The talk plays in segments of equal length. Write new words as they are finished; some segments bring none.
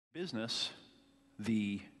Business,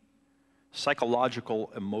 the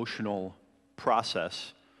psychological, emotional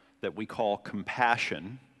process that we call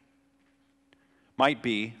compassion might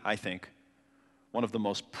be, I think, one of the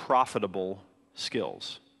most profitable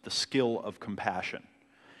skills, the skill of compassion.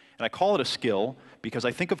 And I call it a skill because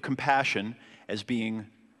I think of compassion as being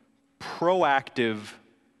proactive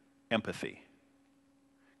empathy.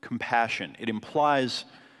 Compassion, it implies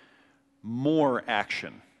more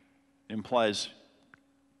action. It implies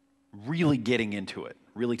really getting into it,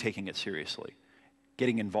 really taking it seriously,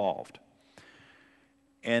 getting involved.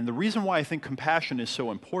 And the reason why I think compassion is so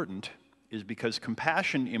important is because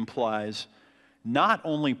compassion implies not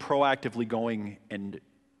only proactively going and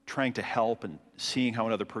trying to help and seeing how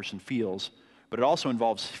another person feels, but it also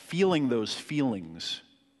involves feeling those feelings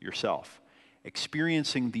yourself,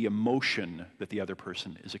 experiencing the emotion that the other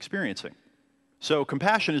person is experiencing. So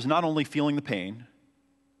compassion is not only feeling the pain,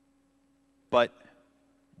 but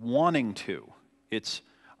wanting to. It's,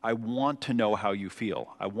 I want to know how you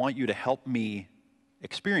feel. I want you to help me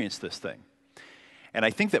experience this thing. And I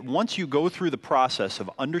think that once you go through the process of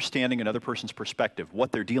understanding another person's perspective,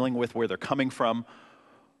 what they're dealing with, where they're coming from,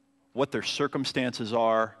 what their circumstances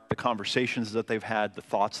are, the conversations that they've had, the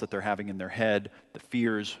thoughts that they're having in their head, the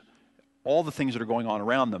fears, all the things that are going on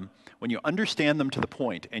around them, when you understand them to the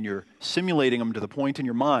point and you're simulating them to the point in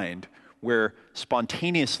your mind where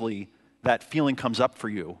spontaneously that feeling comes up for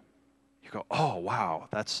you, you go, oh, wow,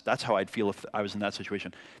 that's how I'd feel if I was in that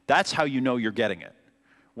situation. That's how you know you're getting it,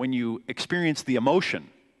 when you experience the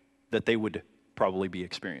emotion that they would probably be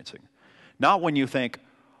experiencing. Not when you think,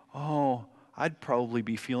 oh, I'd probably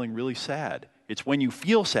be feeling really sad. It's when you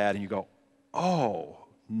feel sad and you go, oh,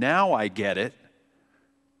 now I get it.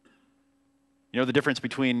 You know the difference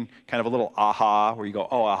between kind of a little aha, where you go,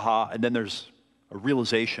 oh, aha, and then there's a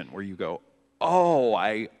realization where you go, oh,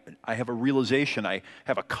 I have a realization, I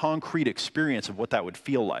have a concrete experience of what that would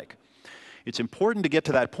feel like. It's important to get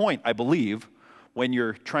to that point, I believe, when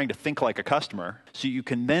you're trying to think like a customer, so you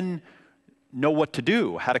can then know what to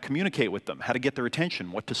do, how to communicate with them, how to get their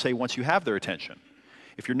attention, what to say once you have their attention.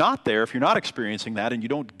 If you're not there, if you're not experiencing that and you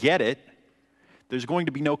don't get it, there's going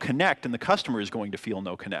to be no connect, and the customer is going to feel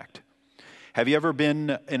no connect. Have you ever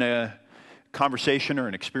been in a conversation or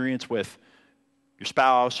an experience with your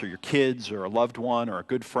spouse or your kids or a loved one or a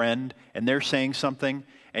good friend, and they're saying something,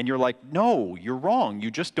 and you're like, no, you're wrong,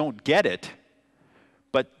 you just don't get it,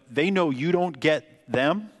 but they know you don't get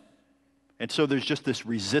them, and so there's just this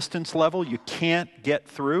resistance level you can't get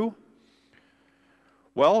through?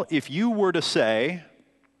 Well, if you were to say,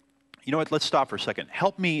 you know what, let's stop for a second.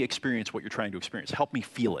 Help me experience what you're trying to experience. Help me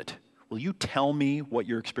feel it. Will you tell me what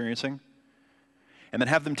you're experiencing? And then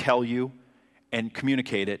have them tell you and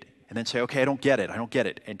communicate it, and then say, okay, I don't get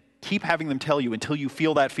it, and keep having them tell you until you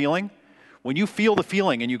feel that feeling. When you feel the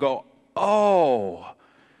feeling and you go, oh,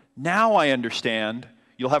 now I understand,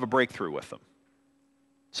 you'll have a breakthrough with them.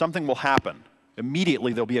 Something will happen.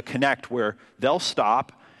 Immediately there'll be a connect where they'll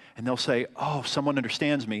stop and they'll say, oh, someone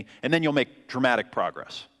understands me, and then you'll make dramatic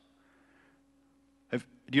progress. Do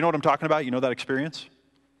you know what I'm talking about? You know that experience?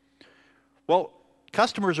 Well,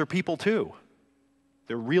 customers are people too.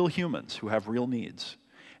 They're real humans who have real needs.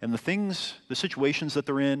 And the situations that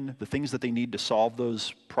they're in, the things that they need to solve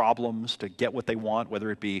those problems, to get what they want, whether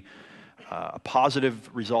it be a positive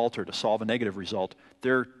result or to solve a negative result,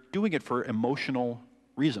 they're doing it for emotional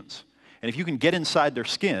reasons. And if you can get inside their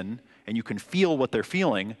skin and you can feel what they're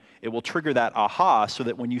feeling, it will trigger that aha, so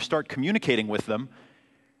that when you start communicating with them,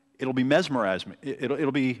 it'll be mesmerizing.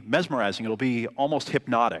 It'll be almost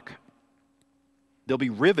hypnotic. They'll be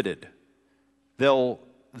riveted. They'll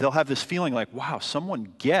have this feeling like, wow,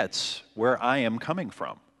 someone gets where I am coming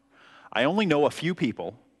from. I only know a few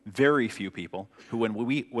people, very few people, who when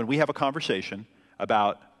we have a conversation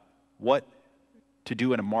about what to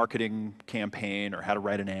do in a marketing campaign or how to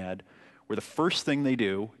write an ad, where the first thing they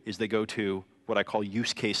do is they go to what I call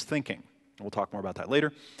use case thinking. And we'll talk more about that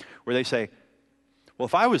later, where they say, well,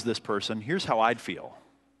 if I was this person, here's how I'd feel.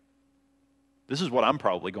 This is what I'm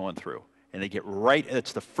probably going through. And they get right,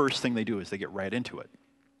 it's the first thing they do, is they get right into it.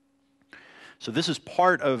 So this is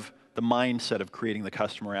part of the mindset of creating the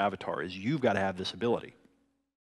customer avatar, is you've got to have this ability.